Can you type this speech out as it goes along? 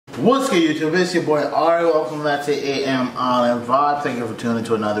What's good, YouTube? It's your boy Ari. Welcome back to AM Island Vibe. Thank you for tuning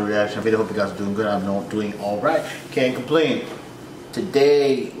into another reaction video. Hope you guys are doing good. I'm doing alright. Can't complain.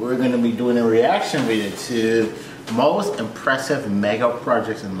 Today we're going to be doing a reaction video to most impressive mega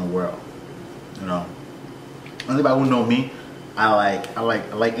projects in the world. You know, anybody who know me, I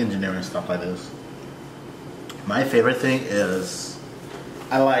like engineering stuff like this. My favorite thing is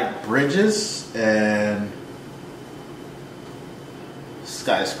I like bridges and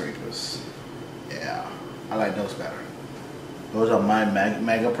skyscrapers. Yeah, I like those better. Those are my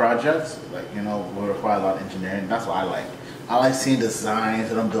mega projects. Like, you know, will require a lot of engineering. That's what I like. I like seeing designs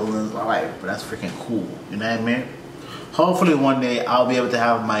of them buildings. I like, but that's freaking cool. You know what I mean? Hopefully one day I'll be able to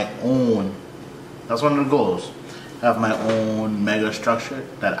have my own. That's one of the goals. Have my own mega structure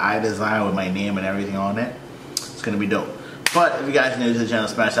that I design with my name and everything on it. It's gonna be dope. But if you guys are new to the channel,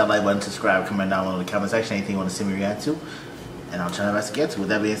 smash that like button, subscribe, comment down below in the comment section anything you want to see me react to. And I'll try my best to get to it. With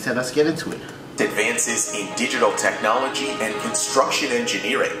that being said, let's get into it. Advances in digital technology and construction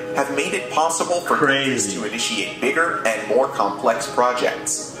engineering have made it possible for countries to initiate bigger and more complex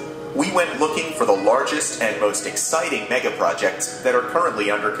projects. We went looking for the largest and most exciting mega projects that are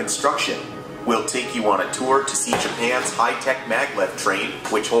currently under construction. We'll take you on a tour to see Japan's high-tech maglev train,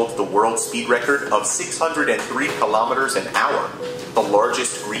 which holds the world speed record of 603 kilometers an hour, the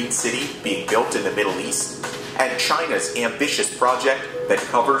largest green city being built in the Middle East, and China's ambitious project that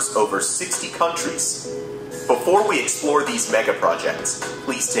covers over 60 countries. Before we explore these mega projects,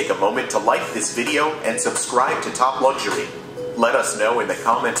 please take a moment to like this video and subscribe to Top Luxury. Let us know in the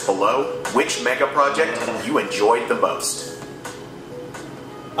comments below which mega project you enjoyed the most.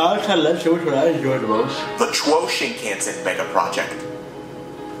 I'll tell you which one I enjoyed the most. The Chuo Shinkansen mega project.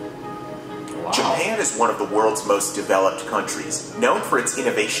 Wow. Japan is one of the world's most developed countries, known for its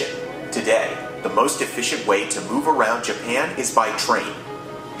innovation. Today, the most efficient way to move around Japan is by train.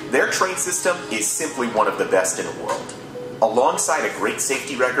 Their train system is simply one of the best in the world. Alongside a great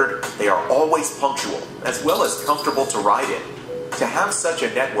safety record, they are always punctual, as well as comfortable to ride in. To have such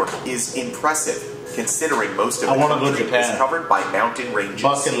a network is impressive, considering most of the country is covered by mountain ranges.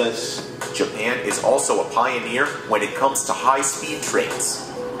 Bucket list. Japan is also a pioneer when it comes to high-speed trains.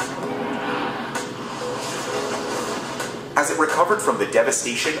 As it recovered from the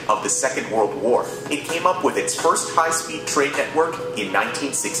devastation of the Second World War, it came up with its first high-speed train network in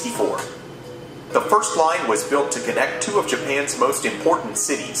 1964. The first line was built to connect two of Japan's most important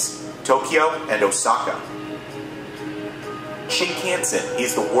cities, Tokyo and Osaka. Shinkansen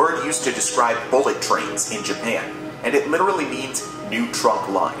is the word used to describe bullet trains in Japan, and it literally means new trunk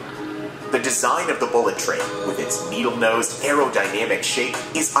line. The design of the bullet train, with its needle-nosed aerodynamic shape,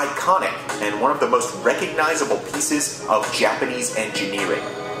 is iconic and one of the most recognizable pieces of Japanese engineering.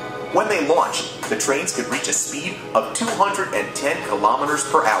 When they launched, the trains could reach a speed of 210 kilometers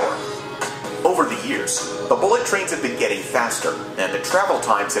per hour. Over the years, the bullet trains have been getting faster, and the travel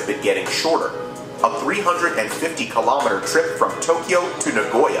times have been getting shorter. A 350-kilometer trip from Tokyo to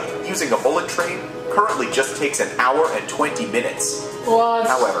Nagoya using a bullet train currently just takes an hour and 20 minutes. What?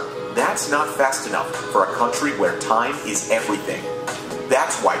 However, that's not fast enough for a country where time is everything.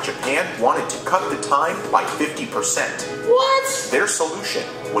 That's why Japan wanted to cut the time by 50%. What? Their solution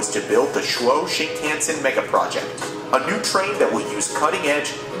was to build the Chuo Shinkansen mega project, a new train that will use cutting-edge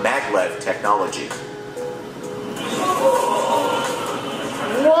maglev technology.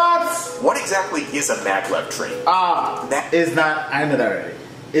 What? What exactly is a maglev train? It's not, I know that already.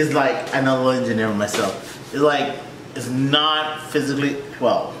 It's like, I'm not a little engineer myself. It's like, it's not physically,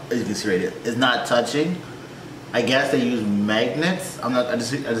 well, as you can see right here, it's not touching. I guess they use magnets. I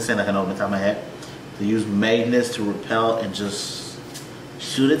just saying like I know off the top of my head. They use magnets to repel and just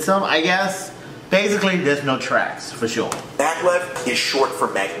shoot at some, I guess. Basically, there's no tracks, for sure. Maglev is short for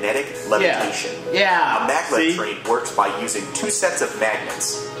magnetic levitation. Yeah. A maglev train works by using two sets of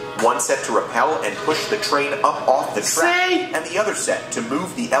magnets. One set to repel and push the train up off the track, and the other set to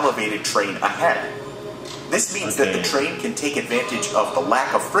move the elevated train ahead. This means that the train can take advantage of the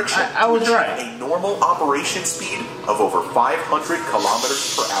lack of friction to achieve a normal operation speed of over 500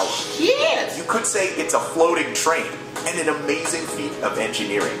 kilometers per hour. Yes! You could say it's a floating train, and an amazing feat of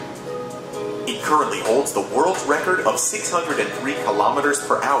engineering. It currently holds the world record of 603 kilometers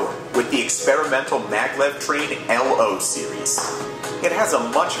per hour with the experimental maglev train LO series. It has a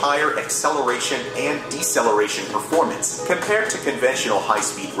much higher acceleration and deceleration performance compared to conventional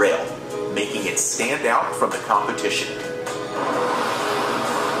high-speed rail, making it stand out from the competition.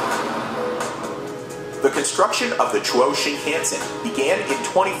 The construction of the Chuo Shinkansen began in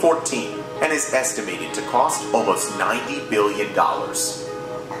 2014 and is estimated to cost almost $90 billion.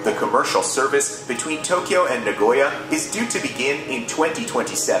 The commercial service between Tokyo and Nagoya is due to begin in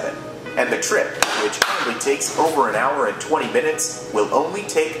 2027, and the trip, which currently takes over an hour and 20 minutes, will only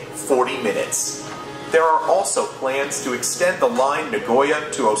take 40 minutes. There are also plans to extend the line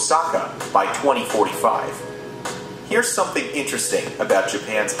Nagoya to Osaka by 2045. Here's something interesting about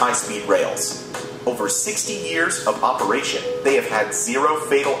Japan's high-speed rails. Over 60 years of operation, they have had 0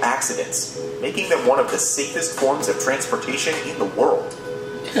 fatal accidents, making them one of the safest forms of transportation in the world.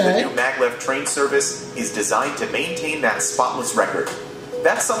 The new maglev train service is designed to maintain that spotless record.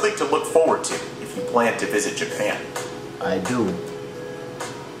 That's something to look forward to if you plan to visit Japan. I do.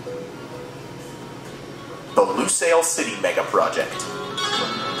 The Lusail City Megaproject.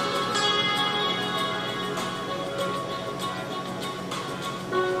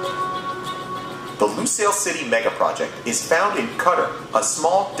 The Lusail City Megaproject is found in Qatar, a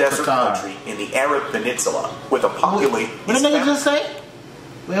small desert country in the Arab Peninsula, with a population. What did nigga just say?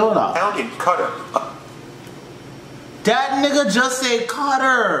 Wait, hold on. Found in Qatar. That nigga just said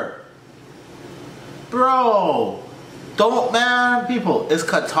Qatar. Bro. Don't, man, people. It's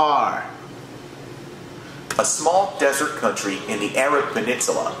Qatar. A small desert country in the Arab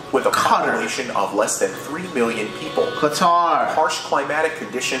Peninsula with a population of less than 3 million people. Qatar. Harsh climatic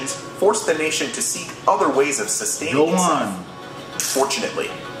conditions forced the nation to seek other ways of sustaining itself. Fortunately,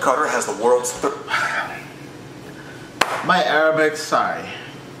 Qatar has the world's My Arabic, sorry.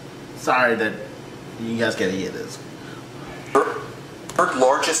 Sorry that you guys gotta hear this. Third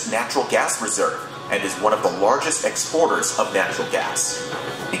largest natural gas reserve and is one of the largest exporters of natural gas.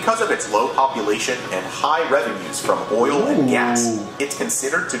 Because of its low population and high revenues from oil and gas, it's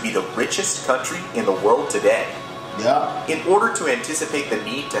considered to be the richest country in the world today. Yeah. In order to anticipate the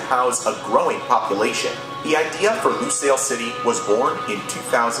need to house a growing population, the idea for Lusail City was born in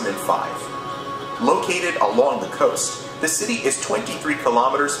 2005. Located along the coast, the city is 23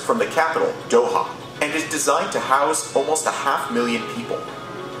 kilometers from the capital, Doha, and is designed to house almost 500,000 people.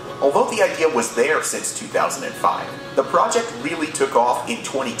 Although the idea was there since 2005, the project really took off in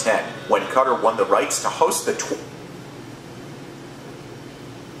 2010 when Qatar won the rights to host the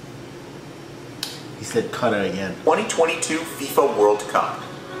He said Qatar again. 2022 FIFA World Cup.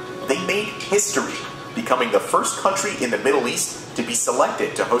 They made history, becoming the first country in the Middle East to be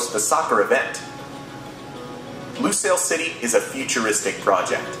selected to host the soccer event. Lusail City is a futuristic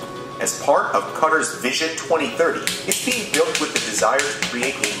project. As part of Qatar's Vision 2030, it's being built with the desire to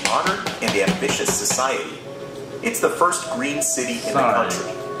create a modern and ambitious society. It's the first green city in the country,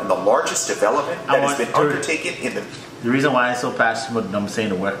 and the largest development that has been undertaken in the... The reason why I'm so passionate about saying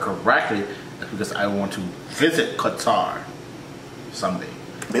the word correctly is because I want to visit Qatar someday.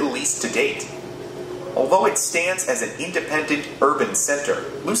 Middle East to date. Although it stands as an independent urban center,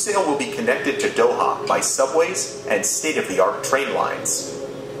 Lusail will be connected to Doha by subways and state-of-the-art train lines.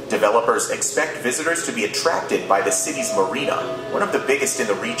 Developers expect visitors to be attracted by the city's marina, one of the biggest in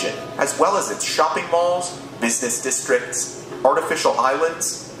the region, as well as its shopping malls, business districts, artificial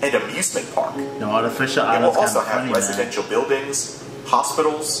islands, and amusement park. No, artificial islands. It will also have funny, residential buildings,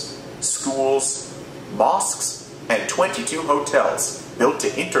 hospitals, schools, mosques, and 22 hotels built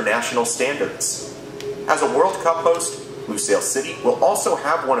to international standards. As a World Cup host, Lusail City will also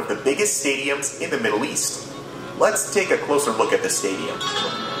have one of the biggest stadiums in the Middle East. Let's take a closer look at the stadium.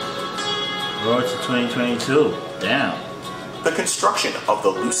 Road to 2022. Damn. The construction of the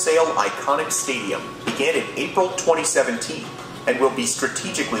Lusail Iconic Stadium began in April 2017 and will be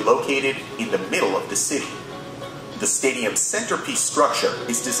strategically located in the middle of the city. The stadium's centerpiece structure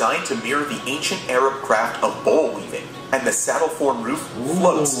is designed to mirror the ancient Arab craft of bowl weaving, and the saddle-form roof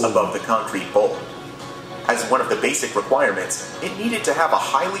floats above the concrete bowl. As one of the basic requirements, it needed to have a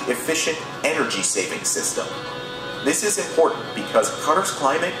highly efficient energy-saving system. This is important because Qatar's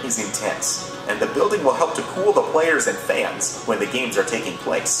climate is intense, and the building will help to cool the players and fans when the games are taking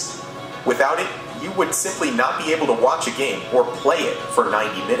place. Without it, you would simply not be able to watch a game or play it for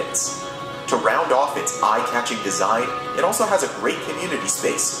 90 minutes. To round off its eye-catching design, it also has a great community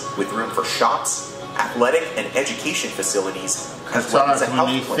space with room for shops, athletic and education facilities, as well as a health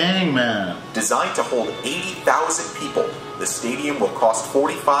clinic. Designed to hold 80,000 people, the stadium will cost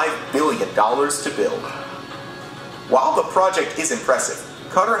 $45 billion to build. While the project is impressive,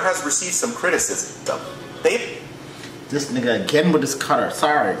 Qatar has received some criticism. This nigga again with his Qatar,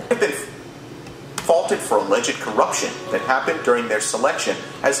 sorry. They've been faulted for alleged corruption that happened during their selection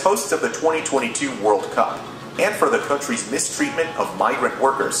as hosts of the 2022 World Cup, and for the country's mistreatment of migrant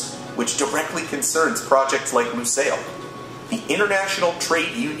workers, which directly concerns projects like Lusail. The International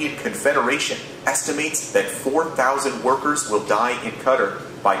Trade Union Confederation estimates that 4,000 workers will die in Qatar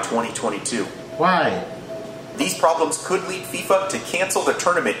by 2022. Why? These problems could lead FIFA to cancel the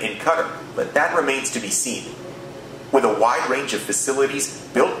tournament in Qatar, but that remains to be seen. With a wide range of facilities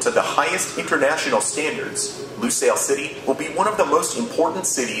built to the highest international standards, Lusail City will be one of the most important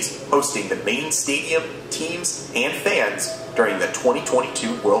cities hosting the main stadium, teams, and fans during the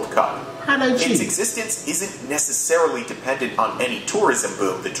 2022 World Cup. Its existence isn't necessarily dependent on any tourism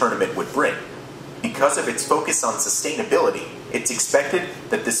boom the tournament would bring. Because of its focus on sustainability, it's expected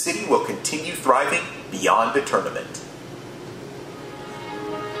that the city will continue thriving beyond the tournament.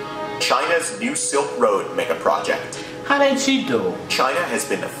 China's New Silk Road megaproject. How did she do? China has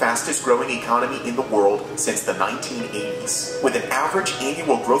been the fastest growing economy in the world since the 1980s, with an average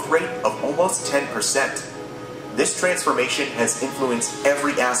annual growth rate of almost 10%. This transformation has influenced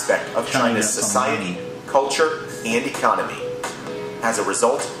every aspect of China's society, culture, and economy. As a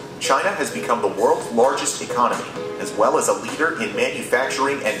result, China has become the world's largest economy, as well as a leader in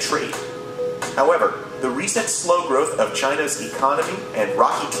manufacturing and trade. However, the recent slow growth of China's economy and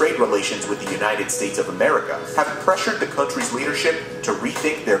rocky trade relations with the United States of America have pressured the country's leadership to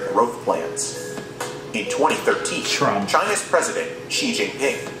rethink their growth plans. In 2013, China's President Xi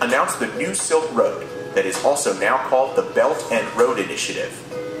Jinping announced the New Silk Road, that is also now called the Belt and Road Initiative.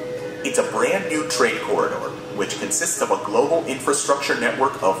 It's a brand new trade corridor, which consists of a global infrastructure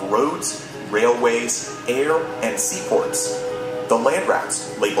network of roads, railways, air, and seaports. The land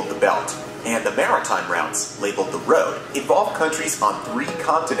routes, labeled the Belt, and the maritime routes, labeled the Road, involve countries on 3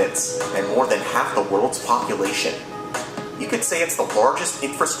 continents and more than half the world's population. You could say it's the largest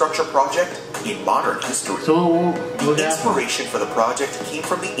infrastructure project in modern history. The inspiration for the project came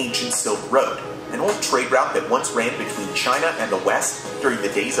from the ancient Silk Road, an old trade route that once ran between China and the West during the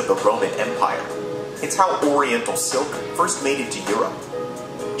days of the Roman Empire. It's how Oriental silk first made it to Europe.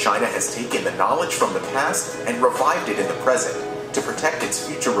 China has taken the knowledge from the past and revived it in the present to protect its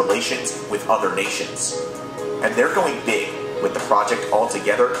future relations with other nations. And they're going big, with the project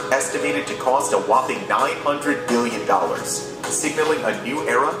altogether estimated to cost a whopping $900 billion, signaling a new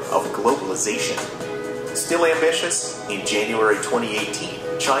era of globalization. Still ambitious, in January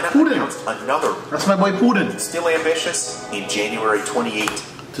 2018, China announced another... That's my boy Putin. Still ambitious, in January 2018...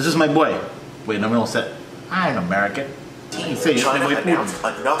 This is my boy. Wait, no, we don't say... I ain't American. China announced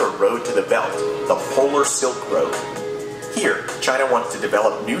another road to the belt, the Polar Silk Road. Here, China wants to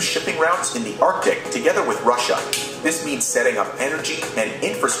develop new shipping routes in the Arctic together with Russia. This means setting up energy and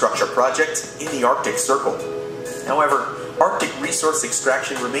infrastructure projects in the Arctic Circle. However, Arctic resource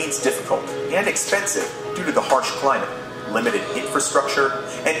extraction remains difficult and expensive due to the harsh climate, limited infrastructure,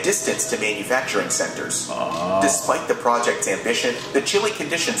 and distance to manufacturing centers. Despite the project's ambition, the chilly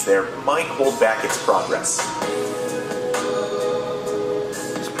conditions there might hold back its progress.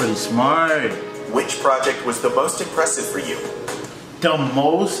 It's pretty smart. Which project was the most impressive for you? The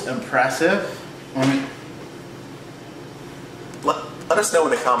most impressive? Let us know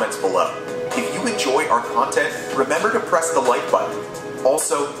in the comments below. If you enjoy our content, remember to press the like button.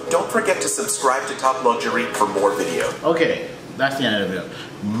 Also, don't forget to subscribe to Top Luxury for more videos. Okay, that's the end of the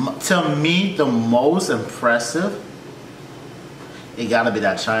video. To me, the most impressive, it gotta be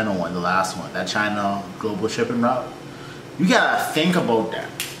that China one, the last one. That China global shipping route. You gotta think about that.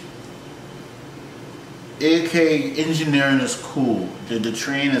 AK engineering is cool. The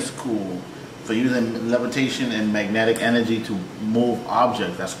train is cool. For using levitation and magnetic energy to move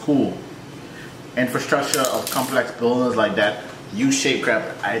objects, that's cool. Infrastructure of complex buildings like that U-shaped crap,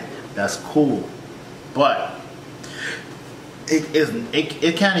 that's cool. But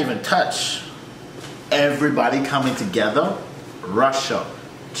it can't even touch everybody coming together. Russia,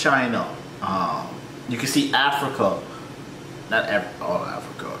 China, you can see Africa, not all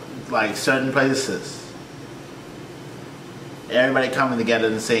Africa, like certain places. Everybody coming together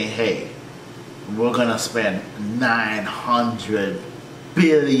and saying, hey, we're gonna spend $900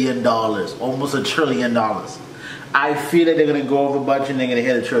 billion, almost $1 trillion. I feel that they're gonna go over budget and they're gonna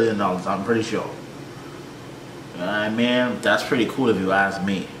hit $1 trillion. I'm pretty sure. I mean, that's pretty cool if you ask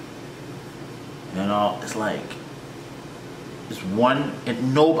me. You know, it's like it's one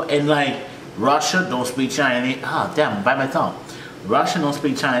and nobody, and like Russia don't speak Chinese. Ah, damn, bite my tongue. Russia don't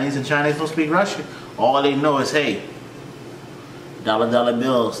speak Chinese and Chinese don't speak Russian. All they know is, hey, dollar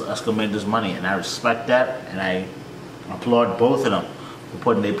bills, that's gonna make this money, and I respect that, and I applaud both of them for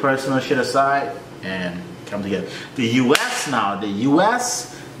putting their personal shit aside and come together. The U.S. now,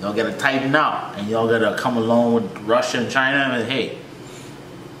 y'all gotta tighten up, and y'all gotta come along with Russia and China, and hey,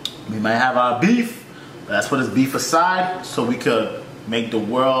 we might have our beef, but let's put this beef aside so we could make the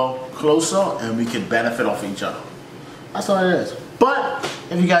world closer and we could benefit off each other. That's all it is. But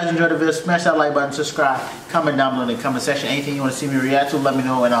If you guys enjoyed the video, smash that like button, subscribe, comment down below in the comment section. Anything you want to see me react to, let me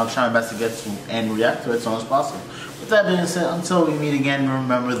know, and I'll try my best to get to and react to it as soon as possible. With that being said, until we meet again,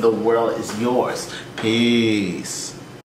 remember the world is yours. Peace.